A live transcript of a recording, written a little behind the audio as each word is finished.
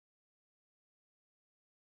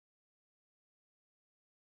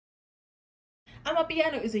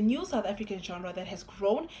Amapiano is a new South African genre that has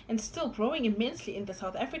grown and still growing immensely in the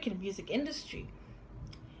South African music industry.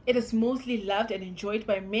 It is mostly loved and enjoyed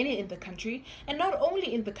by many in the country, and not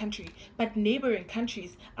only in the country, but neighboring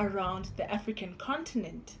countries around the African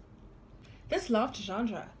continent. This loved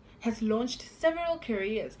genre has launched several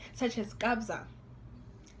careers such as Kabza,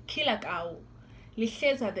 Kilakau,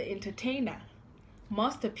 Lihleza the Entertainer,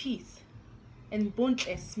 Masterpiece, and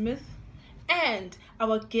Buntle Smith, and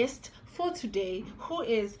our guest for today, who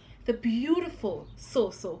is the beautiful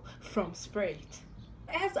Soso from Spruit.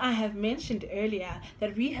 As I have mentioned earlier,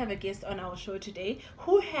 that we have a guest on our show today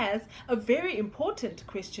who has a very important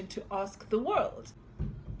question to ask the world.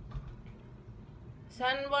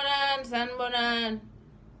 Sanbonan.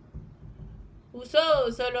 Uso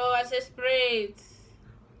lo wase-Spruit.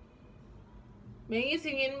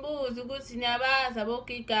 Bengithi nginbuza ukuthi niyabazi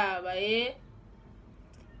abogigaba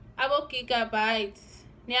Abo-gigabytes.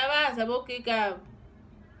 Niyabazi abogigaba.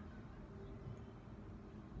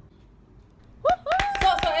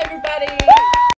 So everybody.